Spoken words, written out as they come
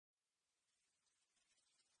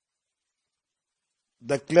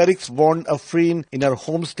The clerics warned Afrin in her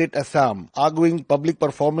home state Assam, arguing public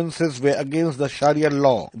performances were against the Sharia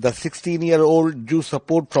law. The 16-year-old drew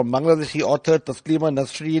support from Bangladeshi author Taslima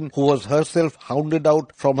Nasreen, who was herself hounded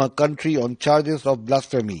out from her country on charges of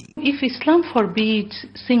blasphemy. If Islam forbids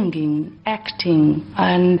singing, acting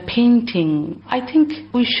and painting, I think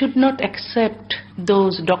we should not accept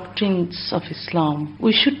those doctrines of Islam.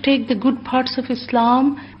 We should take the good parts of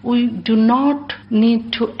Islam. We do not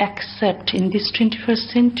need to accept in this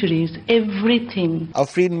 21st century everything.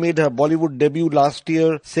 Afrin made her Bollywood debut last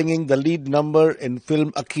year singing the lead number in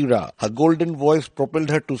film Akira. Her golden voice propelled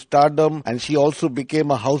her to stardom and she also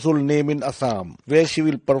became a household name in Assam, where she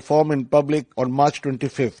will perform in public on March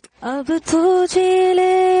 25th.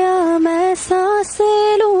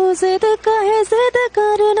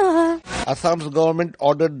 Assam's government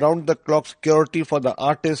ordered round-the-clock security for the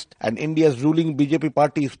artist, and India's ruling BJP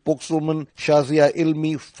party spokeswoman Shazia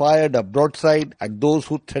Ilmi fired a broadside at those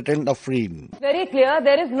who threatened Afrin. Very clear,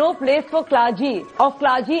 there is no place for clergy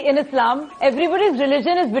in Islam. Everybody's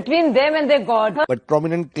religion is between them and their God. But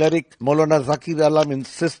prominent cleric Maulana Zakir Alam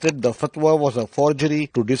insisted the fatwa was a forgery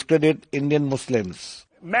to discredit Indian Muslims.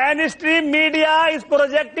 Mainstream media is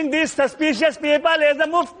projecting these suspicious people as a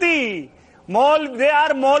mufti. They are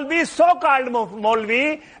Maulvi, so-called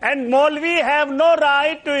Maulvi, and Maulvi have no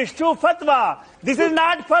right to issue fatwa. This is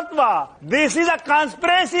not fatwa. This is a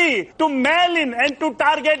conspiracy to mail in and to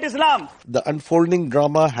target Islam. The unfolding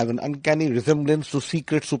drama has an uncanny resemblance to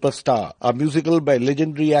Secret Superstar, a musical by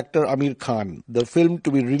legendary actor Amir Khan. The film,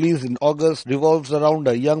 to be released in August, revolves around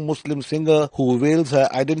a young Muslim singer who veils her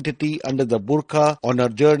identity under the burqa on her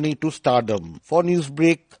journey to stardom. For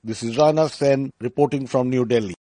Newsbreak, this is Rana Sen reporting from New Delhi.